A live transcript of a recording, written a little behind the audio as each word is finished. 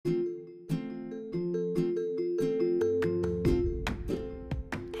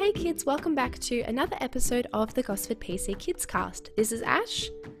Hey kids, welcome back to another episode of the Gosford PC Kids Cast. This is Ash.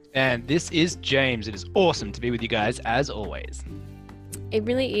 And this is James. It is awesome to be with you guys as always. It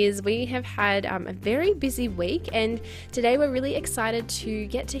really is. We have had a very busy week, and today we're really excited to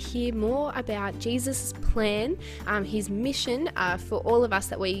get to hear more about Jesus' plan, his mission for all of us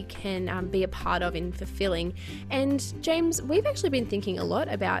that we can be a part of in fulfilling. And James, we've actually been thinking a lot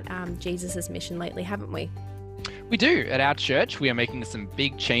about Jesus' mission lately, haven't we? We do. At our church, we are making some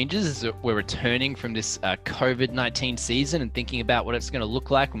big changes as we're returning from this COVID-19 season and thinking about what it's going to look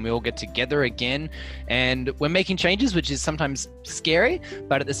like when we all get together again. And we're making changes, which is sometimes scary,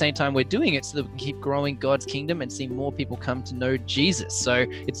 but at the same time, we're doing it so that we can keep growing God's kingdom and see more people come to know Jesus. So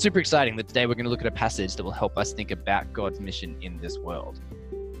it's super exciting that today we're going to look at a passage that will help us think about God's mission in this world.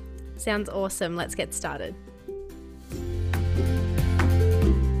 Sounds awesome. Let's get started.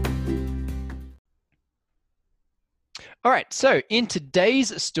 All right, so in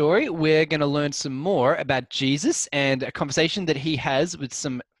today's story, we're going to learn some more about Jesus and a conversation that he has with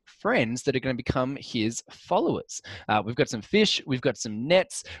some friends that are going to become his followers. We've got some fish, we've got some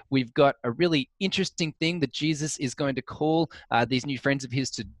nets, we've got a really interesting thing that Jesus is going to call these new friends of his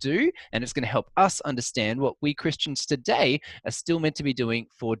to do, and it's going to help us understand what we Christians today are still meant to be doing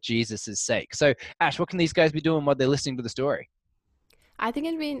for Jesus' sake. So, Ash, what can these guys be doing while they're listening to the story? I think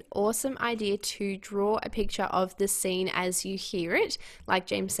it'd be an awesome idea to draw a picture of the scene as you hear it. Like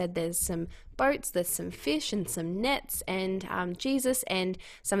James said, there's some boats, there's some fish and some nets, and Jesus and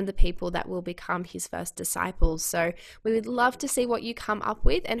some of the people that will become his first disciples. So we would love to see what you come up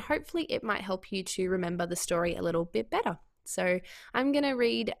with, and hopefully it might help you to remember the story a little bit better. So I'm going to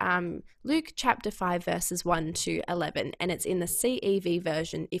read Luke chapter 5 verses 1 to 11, and it's in the CEV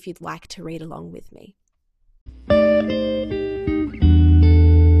version if you'd like to read along with me.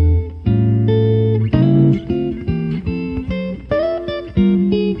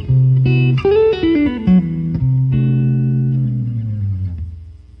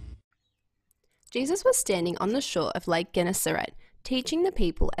 Jesus was standing on the shore of Lake Gennesaret, teaching the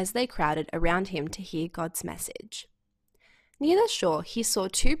people as they crowded around him to hear God's message. Near the shore, he saw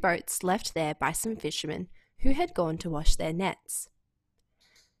two boats left there by some fishermen who had gone to wash their nets.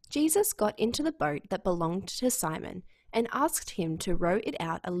 Jesus got into the boat that belonged to Simon and asked him to row it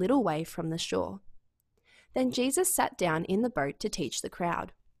out a little way from the shore. Then Jesus sat down in the boat to teach the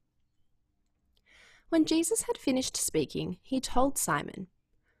crowd. When Jesus had finished speaking, he told Simon,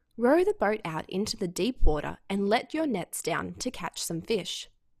 "Row the boat out into the deep water and let your nets down to catch some fish."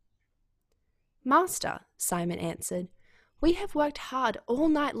 "Master," Simon answered, "we have worked hard all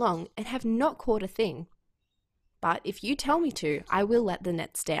night long and have not caught a thing. But if you tell me to, I will let the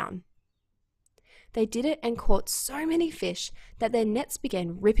nets down." They did it and caught so many fish that their nets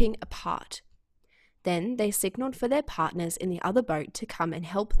began ripping apart. Then they signaled for their partners in the other boat to come and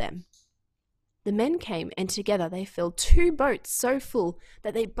help them. The men came, and together they filled two boats so full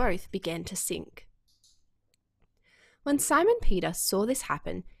that they both began to sink. When Simon Peter saw this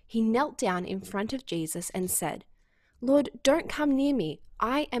happen, he knelt down in front of Jesus and said, "Lord, don't come near me.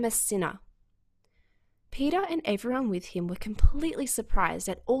 I am a sinner." Peter and everyone with him were completely surprised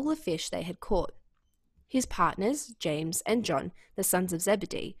at all the fish they had caught. His partners, James and John, the sons of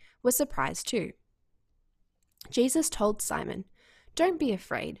Zebedee, were surprised too. Jesus told Simon, "Don't be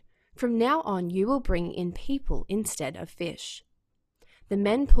afraid. From now on, you will bring in people instead of fish." The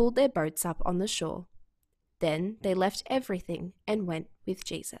men pulled their boats up on the shore. Then they left everything and went with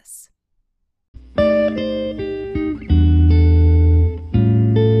Jesus.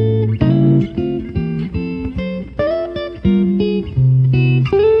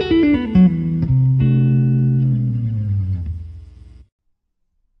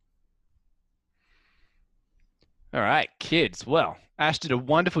 All right, kids. Well, Ash did a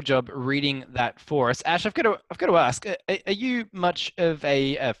wonderful job reading that for us. Ash, I've got to ask: are you much of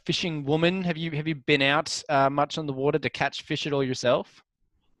a fishing woman? Have you been out much on the water to catch fish at all yourself?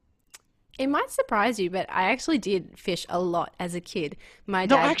 It might surprise you, but I actually did fish a lot as a kid. I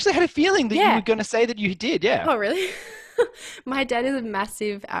actually had a feeling that you were going to say that you did. Yeah. Oh, really? My dad is a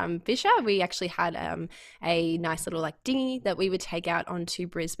massive fisher. We actually had a nice little dinghy that we would take out onto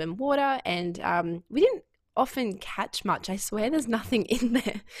Brisbane water, and we didn't often catch much. I swear there's nothing in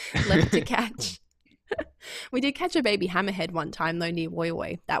there left to catch. We did catch a baby hammerhead one time though near Woy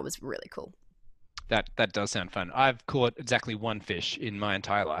Woy. That was really cool. That does sound fun. I've caught exactly one fish in my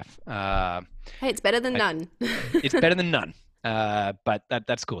entire life. Hey, it's better than none. It's better than none. But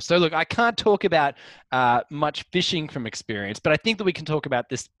that's cool. So look, I can't talk about much fishing from experience, but I think that we can talk about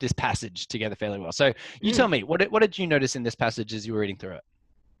this passage together fairly well. So you tell me, what did you notice in this passage as you were reading through it?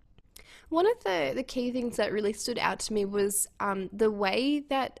 One of the key things that really stood out to me was the way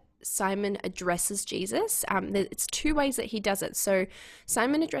that Simon addresses Jesus. It's two ways that he does it. So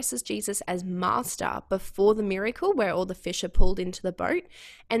Simon addresses Jesus as master before the miracle, where all the fish are pulled into the boat.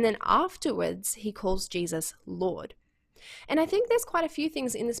 And then afterwards, he calls Jesus Lord. And I think there's quite a few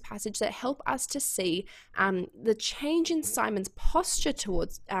things in this passage that help us to see the change in Simon's posture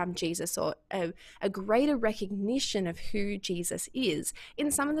towards Jesus, or a greater recognition of who Jesus is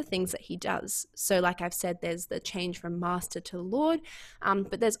in some of the things that he does. So like I've said, there's the change from master to Lord,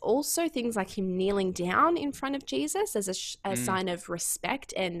 but there's also things like him kneeling down in front of Jesus as a sign of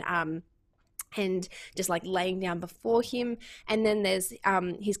respect and just like laying down before him. And then there's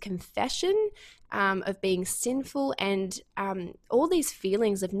his confession of being sinful, and all these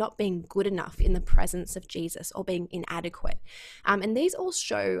feelings of not being good enough in the presence of Jesus, or being inadequate. And these all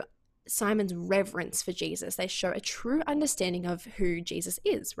show Simon's reverence for Jesus. They show a true understanding of who Jesus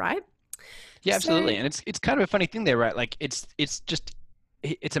is, right? Yeah, absolutely. So, And it's kind of a funny thing there, right? Like it's just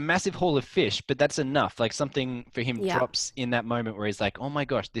it's a massive haul of fish, but that's enough. Like something for him yeah. drops in that moment where he's like, "Oh my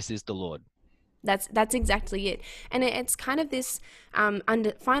gosh, this is the Lord." That's exactly it, and it's kind of this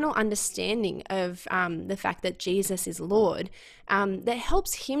final understanding of the fact that Jesus is Lord, that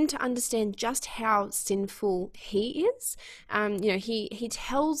helps him to understand just how sinful he is. He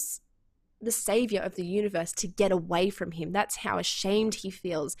tells the savior of the universe to get away from him. That's how ashamed he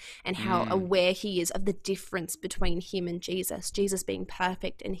feels, and how Mm, aware he is of the difference between him and Jesus being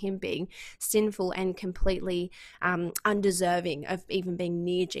perfect and him being sinful and completely undeserving of even being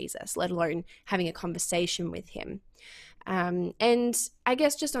near Jesus, let alone having a conversation with him. And I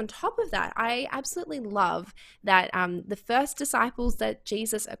guess just on top of that, I absolutely love that the first disciples that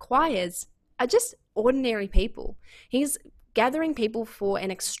Jesus acquires are just ordinary people. He's gathering people for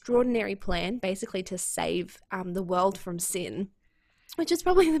an extraordinary plan, basically to save the world from sin, which is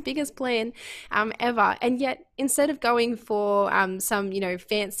probably the biggest plan ever. And yet, instead of going for some,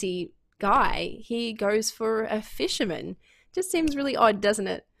 fancy guy, he goes for a fisherman. Just seems really odd, doesn't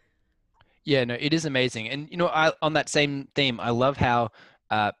it? yeah, no, it is amazing. And on that same theme, I love how,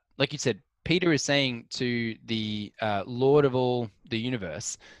 like you said, Peter is saying to the Lord of all the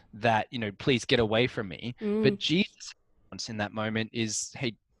universe that, please get away from me. Mm, But Jesus in that moment is,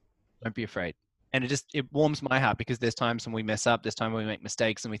 hey, don't be afraid. And it warms my heart, because there's times when we mess up, there's times when we make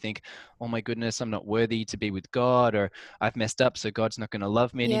mistakes and we think, oh my goodness, I'm not worthy to be with God, or I've messed up, so God's not going to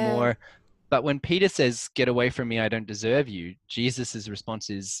love me yeah. anymore. But when Peter says, get away from me, I don't deserve you, Jesus's response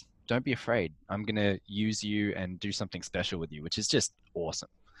is, don't be afraid. I'm going to use you and do something special with you, which is just awesome.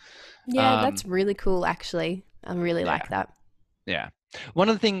 Yeah, Um, that's really cool, actually. I really yeah. like that. Yeah. One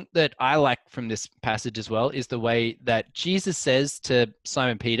of the things that I like from this passage as well is the way that Jesus says to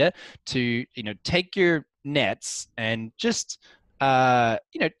Simon Peter to, take your nets and just, give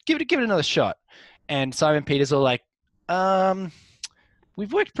it another shot. And Simon Peter's all like,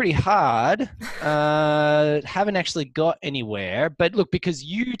 we've worked pretty hard, haven't actually got anywhere, but look, because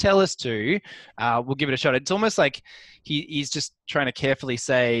you tell us to, we'll give it a shot. It's almost like he's just trying to carefully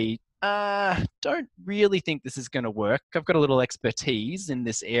say, don't really think this is going to work. I've got a little expertise in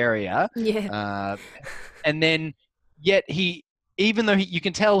this area. Yeah. Uh, and then yet even though you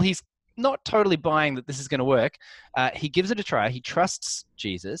can tell he's not totally buying that this is going to work, he gives it a try. He trusts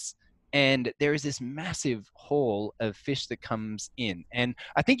Jesus, and there is this massive haul of fish that comes in. And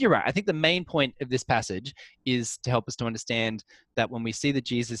I think you're right. I think the main point of this passage is to help us to understand that when we see that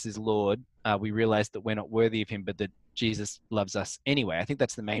Jesus is Lord, we realize that we're not worthy of him, but that Jesus loves us anyway. I think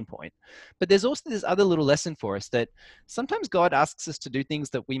that's the main point. But there's also this other little lesson for us, that sometimes God asks us to do things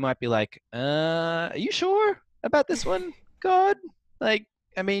that we might be like, are you sure about this one, God? Like,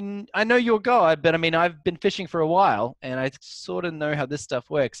 I mean, I know you're God, but I mean, I've been fishing for a while and I sort of know how this stuff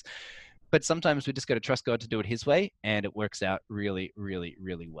works. But sometimes we just got to trust God to do it his way, and it works out really, really,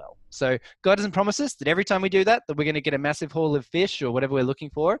 really well. So God doesn't promise us that every time we do that we're going to get a massive haul of fish or whatever we're looking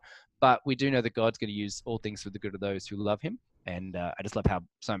for, but we do know that God's going to use all things for the good of those who love him. And I just love how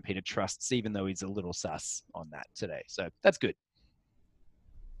Simon Peter trusts, even though he's a little sus on that today. So that's good.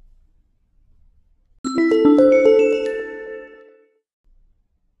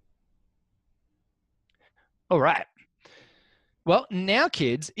 All right. Well, now,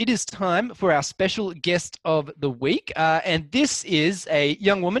 kids, it is time for our special guest of the week. And this is a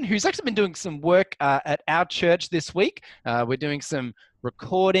young woman who's actually been doing some work at our church this week. We're doing some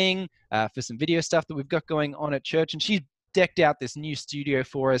recording for some video stuff that we've got going on at church. And she's decked out this new studio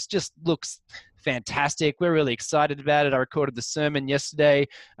for us. Just looks fantastic. We're really excited about it. I recorded the sermon yesterday.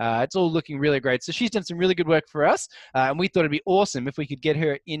 It's all looking really great. So she's done some really good work for us. And we thought it'd be awesome if we could get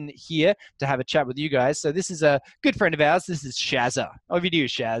her in here to have a chat with you guys. So this is a good friend of ours. This is Shazza. Over to you,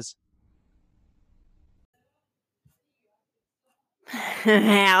 Shaz.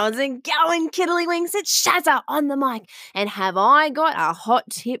 How's it going, Kiddlywinks? It's Shazza on the mic, and have I got a hot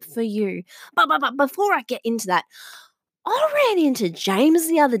tip for you? But before I get into that, I ran into James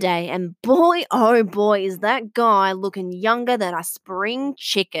the other day, and boy, oh boy, is that guy looking younger than a spring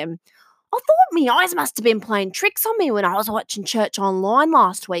chicken. I thought me eyes must have been playing tricks on me when I was watching church online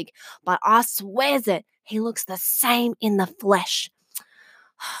last week, but I swears it, he looks the same in the flesh.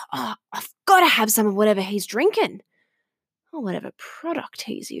 Oh, I've got to have some of whatever he's drinking, or whatever product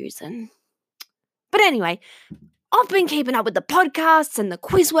he's using. But anyway, I've been keeping up with the podcasts and the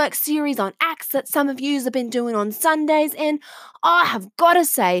Quizwork series on Acts that some of yous have been doing on Sundays, and I have got to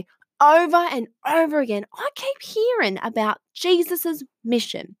say, over and over again, I keep hearing about Jesus'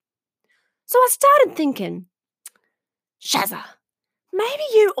 mission. So I started thinking, Shazza, maybe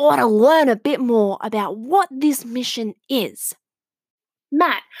you ought to learn a bit more about what this mission is.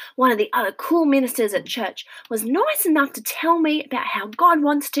 Matt, one of the other cool ministers at church, was nice enough to tell me about how God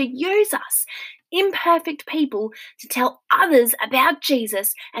wants to use us, imperfect people, to tell others about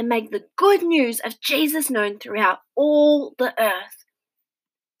Jesus and make the good news of Jesus known throughout all the earth.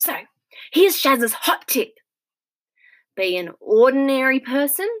 So, here's Shazza's hot tip. Be an ordinary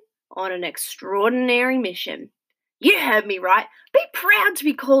person on an extraordinary mission. You heard me right. Be proud to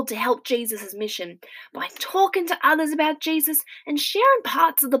be called to help Jesus' mission by talking to others about Jesus and sharing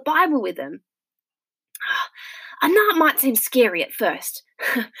parts of the Bible with them. I know it might seem scary at first.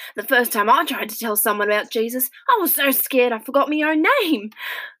 The first time I tried to tell someone about Jesus, I was so scared I forgot my own name.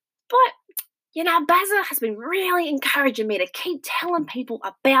 But, Bazza has been really encouraging me to keep telling people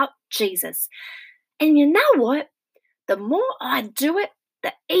about Jesus. And you know what? The more I do it,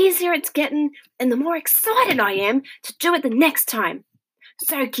 the easier it's getting, and the more excited I am to do it the next time.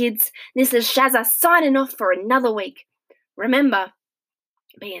 So, kids, this is Shazza signing off for another week. Remember,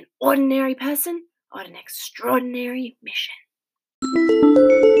 be an ordinary person on an extraordinary mission.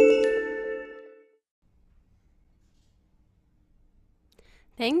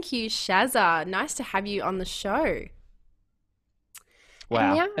 Thank you, Shazza. Nice to have you on the show.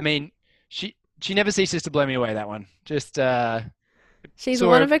 Wow. I mean, she never ceases to blow me away, that one. Just she's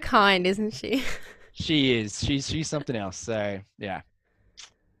one of a kind, isn't she? She is. She's something else. So, yeah.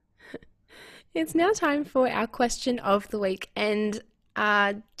 It's now time for our question of the week, and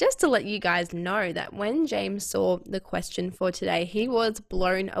just to let you guys know that when James saw the question for today, he was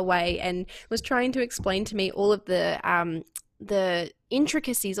blown away and was trying to explain to me all of the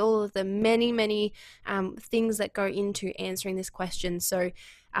intricacies, all of the many things that go into answering this question. So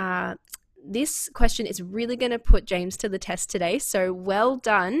this question is really going to put James to the test today. So well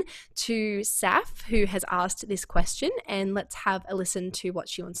done to Saf, who has asked this question, and let's have a listen to what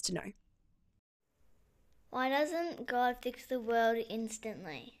she wants to know. Why doesn't God fix the world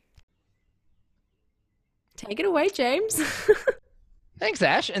instantly? Take it away, James. Thanks,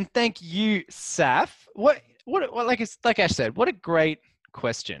 Ash, and thank you, Saf. What like Ash said, what a great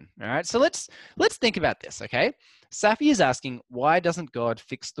question. All right, so let's think about this. Okay, Safi is asking, why doesn't God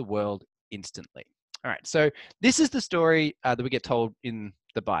fix the world instantly? All right, so this is the story that we get told in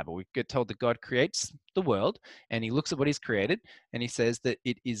the Bible. We get told that God creates the world, and He looks at what He's created, and He says that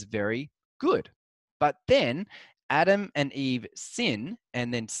it is very good. But then Adam and Eve sin,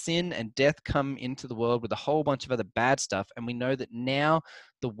 and then sin and death come into the world with a whole bunch of other bad stuff, and we know that now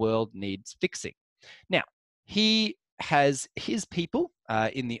the world needs fixing. Now, He has His people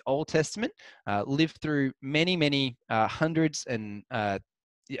in the Old Testament lived through many hundreds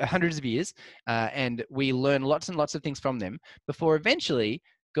of years, and we learn lots and lots of things from them before eventually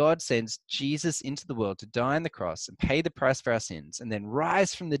God sends Jesus into the world to die on the cross and pay the price for our sins and then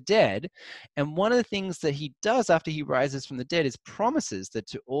rise from the dead. And one of the things that He does after He rises from the dead is promises that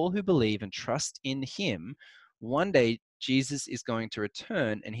to all who believe and trust in Him, one day Jesus is going to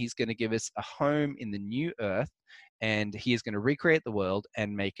return and He's going to give us a home in the new earth, and He is going to recreate the world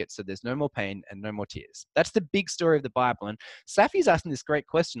and make it so there's no more pain and no more tears. That's the big story of the Bible. And Safi's asking this great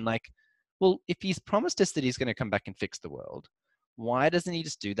question, like, well, if He's promised us that He's going to come back and fix the world, why doesn't He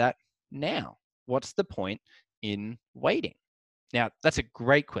just do that now? What's the point in waiting? Now, that's a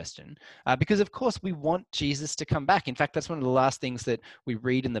great question because, of course, we want Jesus to come back. In fact, that's one of the last things that we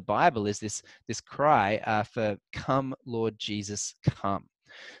read in the Bible is this cry for "Come, Lord Jesus, come."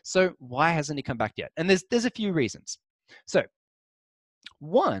 So why hasn't He come back yet? And there's a few reasons. So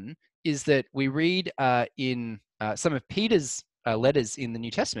one is that we read in some of Peter's letters in the New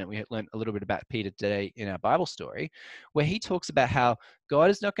Testament. We learned a little bit about Peter today in our Bible story, where he talks about how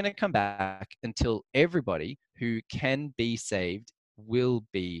God is not going to come back until everybody who can be saved will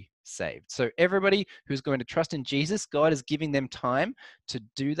be saved. So everybody who's going to trust in Jesus, God is giving them time to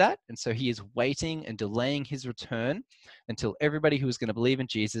do that. And so he is waiting and delaying his return until everybody who is going to believe in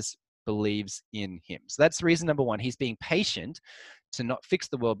Jesus believes in him. So that's reason number one. He's being patient to not fix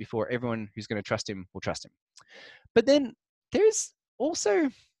the world before everyone who's going to trust him will trust him. But then there's also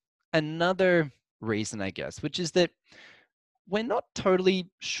another reason, I guess, which is that we're not totally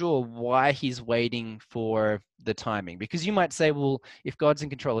sure why he's waiting for the timing. Because you might say, well, if God's in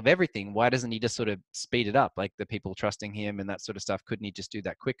control of everything, why doesn't he just sort of speed it up? Like the people trusting him and that sort of stuff, couldn't he just do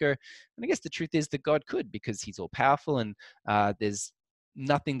that quicker? And I guess the truth is that God could, because he's all powerful, and there's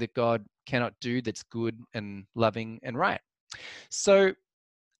nothing that God cannot do that's good and loving and right. So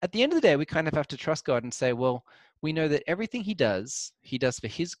at the end of the day, we kind of have to trust God and say, well, we know that everything he does for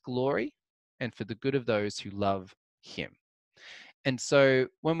his glory and for the good of those who love him. And so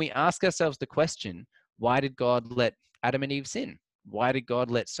when we ask ourselves the question, why did God let Adam and Eve sin? Why did God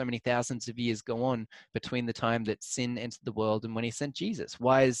let so many thousands of years go on between the time that sin entered the world and when he sent Jesus?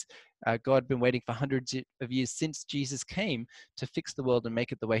 Why has God been waiting for hundreds of years since Jesus came to fix the world and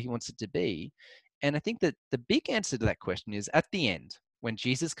make it the way he wants it to be? And I think that the big answer to that question is at the end, when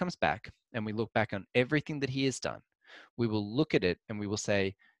Jesus comes back and we look back on everything that he has done, we will look at it and we will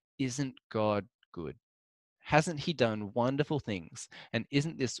say, isn't God good? Hasn't he done wonderful things? And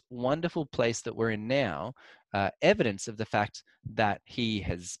isn't this wonderful place that we're in now evidence of the fact that he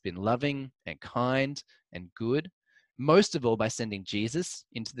has been loving and kind and good, most of all by sending Jesus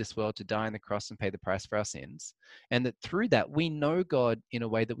into this world to die on the cross and pay the price for our sins, and that through that we know God in a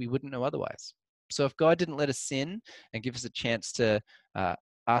way that we wouldn't know otherwise. So if God didn't let us sin and give us a chance to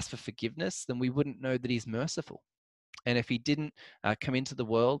ask for forgiveness, then we wouldn't know that he's merciful. And if he didn't come into the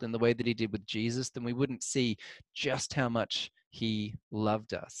world in the way that he did with Jesus, then we wouldn't see just how much he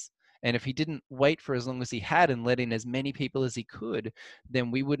loved us. And if he didn't wait for as long as he had and let in as many people as he could,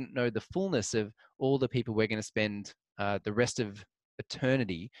 then we wouldn't know the fullness of all the people we're going to spend the rest of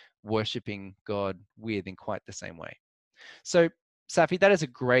eternity worshiping God with in quite the same way. So, Safi, that is a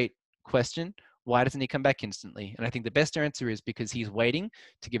great question. Why doesn't he come back instantly? And I think the best answer is because he's waiting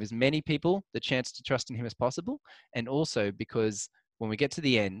to give as many people the chance to trust in him as possible. And also because when we get to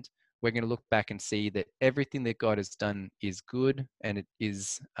the end, we're going to look back and see that everything that God has done is good, and it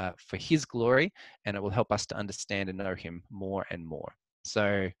is for his glory, and it will help us to understand and know him more and more.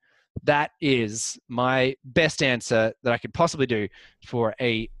 So that is my best answer that I could possibly do for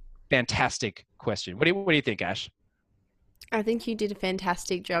a fantastic question. What do you think, Ash? I think you did a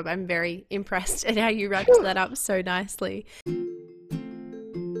fantastic job. I'm very impressed at how you wrapped that up so nicely.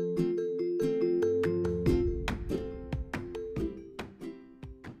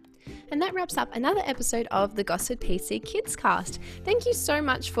 And that wraps up another episode of the Gosford PC Kids Cast. Thank you so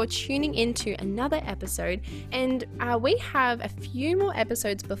much for tuning in to another episode. And we have a few more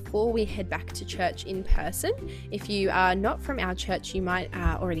episodes before we head back to church in person. If you are not from our church, you might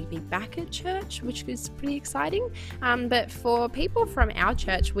already be back at church, which is pretty exciting. But for people from our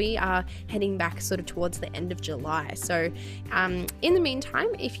church, we are heading back sort of towards the end of July. So in the meantime,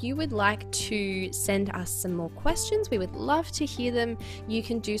 if you would like to send us some more questions, we would love to hear them. You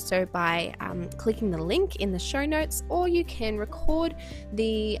can do so by clicking the link in the show notes, or you can record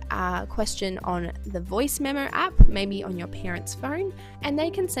the question on the voice memo app, maybe on your parents' phone, and they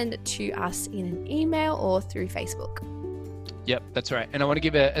can send it to us in an email or through Facebook. Yep, that's right. And I want to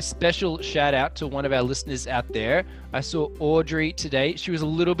give a special shout out to one of our listeners out there. I saw Audrey today. She was a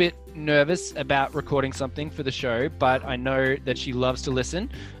little bit nervous about recording something for the show, but I know that she loves to listen.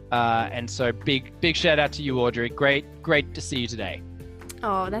 And so big shout out to you, Audrey. Great to see you today.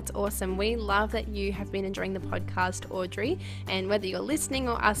 Oh, that's awesome. We love that you have been enjoying the podcast, Audrey. And whether you're listening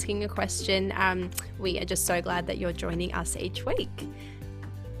or asking a question, we are just so glad that you're joining us each week.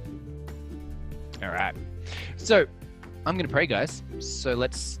 All right. So I'm going to pray, guys. So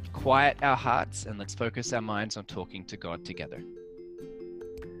let's quiet our hearts and let's focus our minds on talking to God together.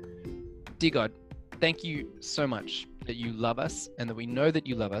 Dear God, thank you so much that you love us, and that we know that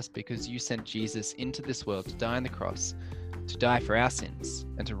you love us because you sent Jesus into this world to die on the cross, to die for our sins,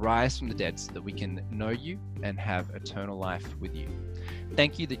 and to rise from the dead so that we can know you and have eternal life with you.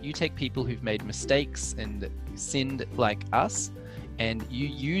 Thank you that you take people who've made mistakes and sinned like us, and you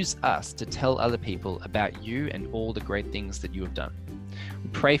use us to tell other people about you and all the great things that you have done. We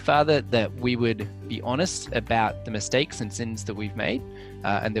pray, Father, that we would be honest about the mistakes and sins that we've made,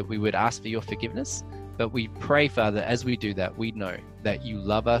 and that we would ask for your forgiveness. But we pray, Father, as we do that, we know that you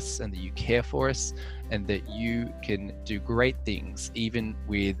love us and that you care for us, and that you can do great things even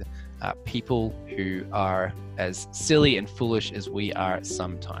with people who are as silly and foolish as we are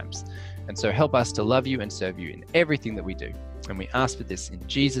sometimes. And so help us to love you and serve you in everything that we do. And we ask for this in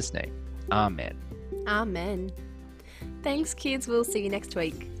Jesus' name. Amen. Amen. Thanks, kids. We'll see you next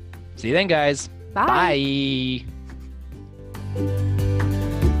week. See you then, guys. Bye. Bye.